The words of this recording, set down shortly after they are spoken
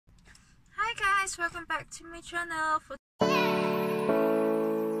guys! Welcome back to my channel.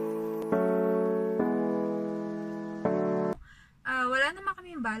 Wala naman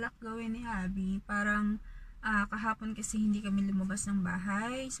kami balak gawin ni Abby. Parang kahapon kasi hindi kami lumabas ng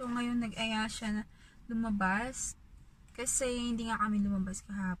bahay. So ngayon nag-aya siya na lumabas. Kasi hindi nga kami lumabas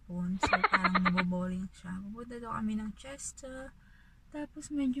kahapon. So parang naboboring siya. Pupunta daw kami ng Chester.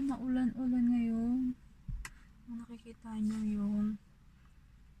 Tapos medyo maulan-ulan ngayon. Kung nakikita nyo yung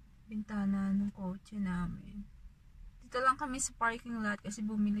bintana ng kotse namin. Dito lang kami sa parking lot kasi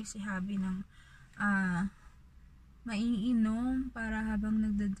bumili si Habi ng maiinom para habang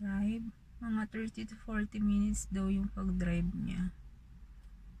nagda-drive. Mga 30 to 40 minutes daw yung pag-drive niya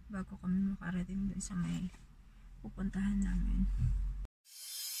bago kami makarating dun sa may pupuntahan namin.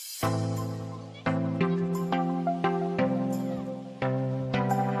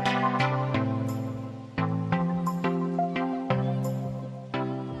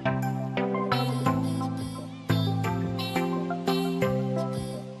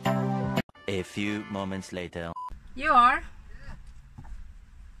 A few moments later. You are?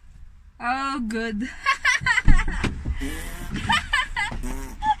 Oh, good.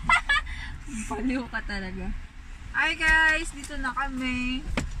 Baliw ka talaga. Hi guys, dito na kami.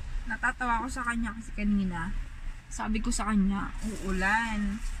 Natatawa ko sa kanya kasi kanina sabi ko sa kanya,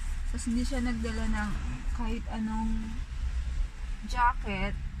 uulan. Tapos hindi siya nagdala ng kahit anong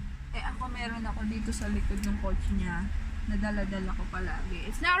jacket. Eh ako meron ako dito sa likod ng kotse niya. Nadala-dala ko palagi.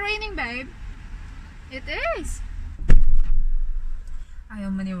 It's not raining, babe. It is. Ayaw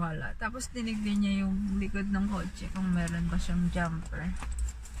maniwala. Tapos tinignan niya yung likod ng kotse kung meron ba siyang jumper.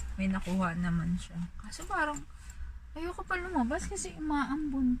 May nakuha naman siya. Kaso parang ayoko pa lumabas kasi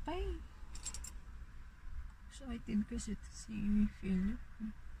umaambon pa eh. Excited kasi to see Philip.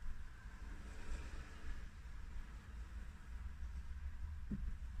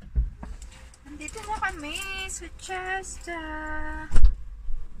 Nandito na kami sa Chester.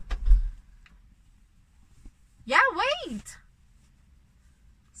 Yeah, wait!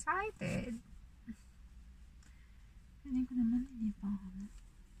 Excited. Hindi ko naman, hindi pa ako.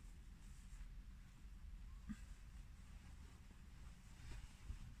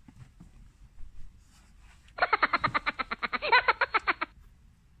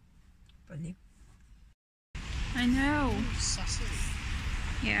 Balik. I know. Sassy.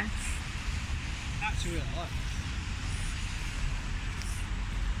 Yeah. Actually, I like it.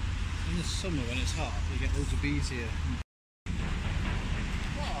 In the summer when it's hot, you get loads of bees here.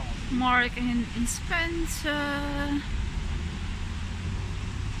 Mark and Spencer.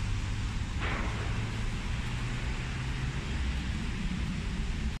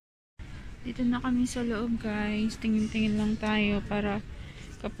 Dito na kami sa loob guys. Tingin-tingin lang tayo para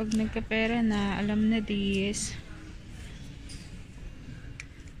kapag nagkapera na, alam na this.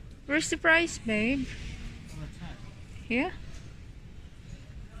 Where's the price, babe? Here?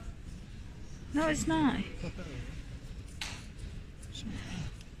 No, it's not.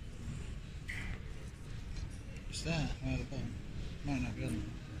 It's there, where the bottom. Might not be on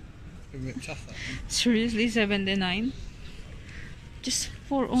there. Been ripped off that one. Seriously, 79? Just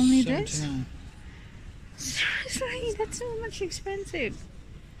for only 79. this? Seriously, that's so much expensive.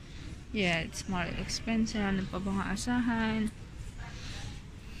 Yeah, it's more expensive. Ano pa ba nga asahan?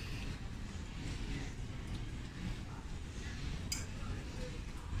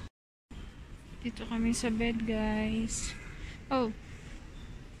 Dito kami sa bed, guys. Oh.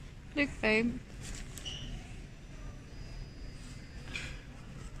 Look, babe.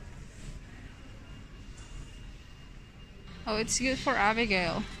 Oh, it's good for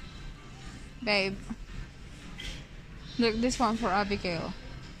Abigail. Babe. Look, this one for Abigail.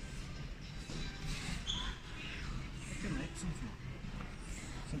 I can make something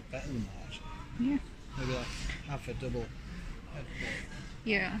better than that actually. Yeah. Maybe like half a double head.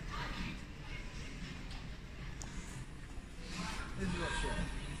 Yeah.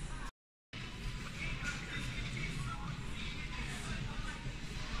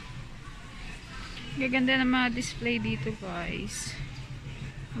 Gaganda ng mga display dito guys.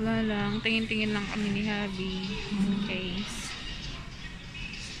 Wala lang, tingin-tingin lang kami ni Habi in case.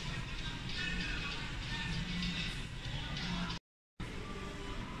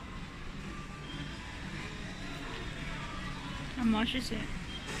 How much is it?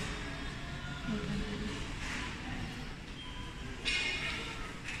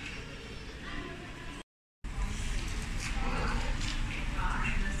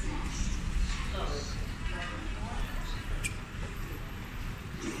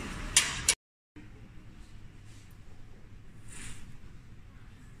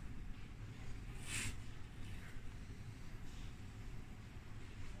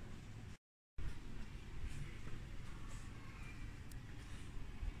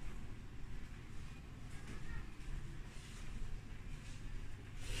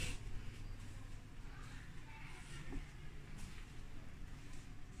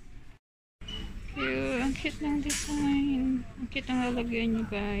 cute ng design. Ang cute ang lalagyan nyo,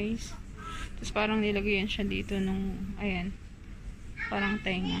 guys. Tapos parang nilagyan siya dito nung, ayan, parang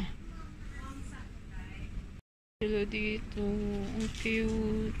tenga. Sila dito. Ang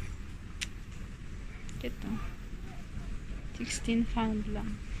cute. Ito. 16 pound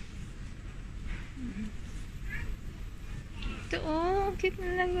lang. Ito, oh. Cute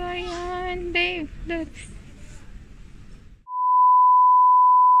na lagayan. Babe, look.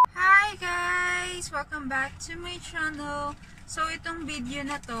 Hi guys! Welcome back to my channel. So, itong video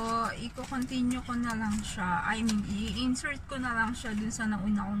na to, i-continue ko na lang siya. I mean, i-insert ko na lang siya dun sa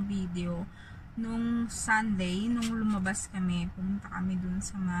nauna kong video. Nung Sunday, nung lumabas kami, pumunta kami dun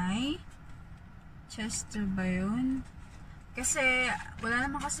sa may Chester ba yun? Kasi, wala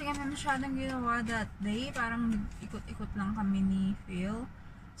naman kasi kami masyadong ginawa that day. Parang ikot-ikot lang kami ni Phil.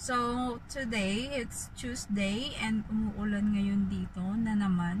 So, today, it's Tuesday, and umuulan ngayon dito na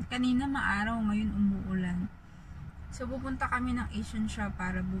naman. Kanina maaraw, ngayon umuulan. So, pupunta kami ng Asian shop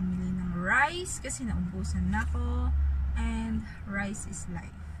para bumili ng rice, kasi naubusan na ako, and rice is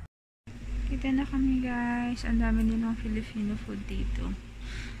life. Kita na kami, guys. Ang dami nilang Filipino food dito.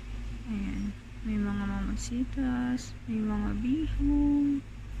 Ayan. May mga mamasitas, may mga bihong.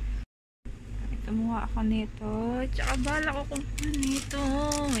 Kumuha ako nito. Tsaka bala ko kumuha nito.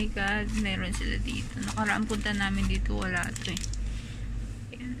 Oh my god, meron sila dito. Nakaraan punta namin dito, wala ito eh.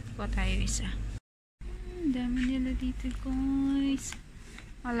 Ayan, kuha tayo isa. Dami nila dito, guys.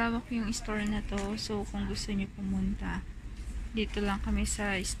 Malawak yung store na to. So, kung gusto nyo pumunta, dito lang kami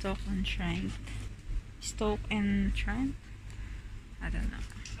sa Stoke and Trent. Stoke and Trent? I don't know.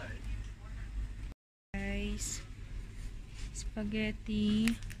 Guys,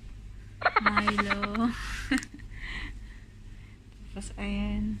 spaghetti, Milo. Tapos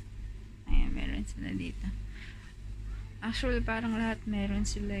ayan, meron sila dito. Actually, parang lahat meron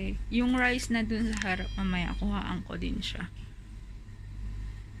sila eh. Yung rice na dun sa harap, mamaya kuhaan ko din siya.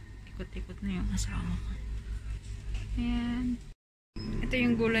 Ikot-ikot na yung asawa ko. Ayan. Ito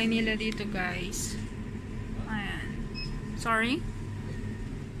yung gulay nila dito, guys. Ayan. Sorry?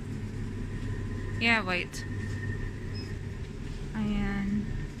 Yeah, wait. Ayan.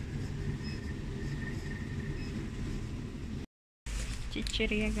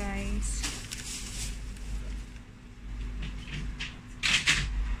 Chichirya, guys.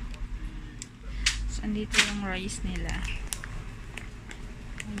 So, andito yung rice nila.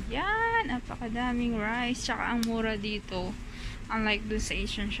 Ayan, napakadaming rice. Tsaka ang mura dito. Unlike dun sa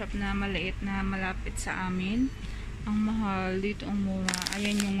Asian shop na maliit na malapit sa amin. Ang mahal dito, ang mura.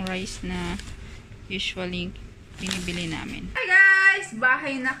 Ayan yung rice na usually binibili namin. Hi guys!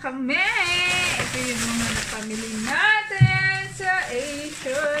 Bahay na kami! Ito yung mga napamili natin sa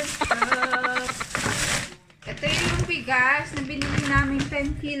Asian shop. Ito yung bigas na binili namin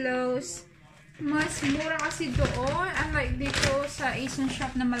 10 kilos. Mas mura kasi doon. Unlike dito sa Asian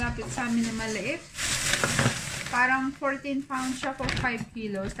shop na malapit sa amin na maliit. Parang 14 pounds siya for 5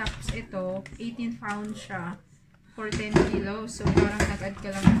 kilos. Tapos ito, 18 pounds siya for 10 kilos. So, parang nag-add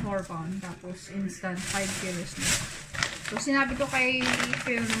ka lang 4 pounds. Tapos, instant 5 kilos na. So, sinabi ko kay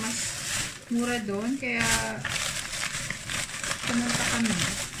Phil na mas mura doon. Kaya, pumunta kami.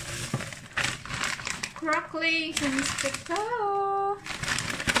 Crackling! Kumistik ko!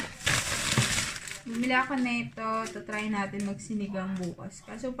 Bumili ako na ito. Try natin magsinigang bukas.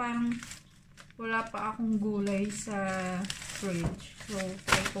 Kaso, parang wala pa akong gulay sa fridge. So,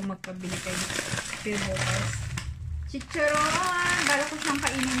 try ko magpabili kay Phil bukas. Chicharon! Bala ko siyang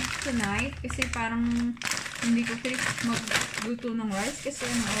kainin tonight kasi parang hindi ko free magluto ng rice kasi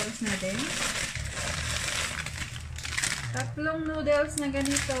anong oras na din. 3 noodles na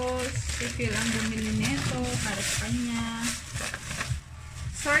ganito. Si Phil ang bumili nito para sa kanya.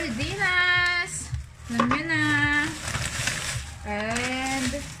 Sardinas! Alam nyo na.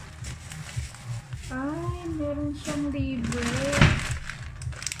 And ay, meron siyang libre.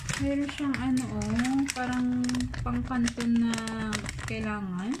 Meron siyang ano, parang pangkanton na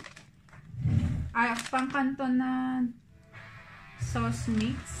kailangan. Ay, pangkanton na sauce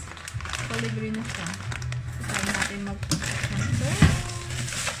mix. So, libre na siya. So, natin mag-kanton.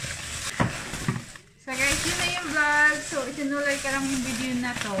 So, guys, yun na yung vlog. So, itinulay ka lang yung video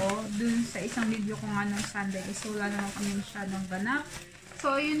na to dun sa isang video ko nga ng Sunday. So, wala naman kami masyadong ganap.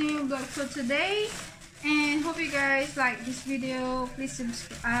 So, yun na yung vlog. So, today, and hope you guys like this video. Please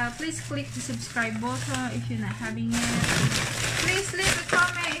click the subscribe button if you're not having it. Please leave a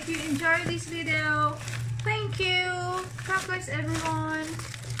comment if you enjoyed this video. Thank you. God bless everyone.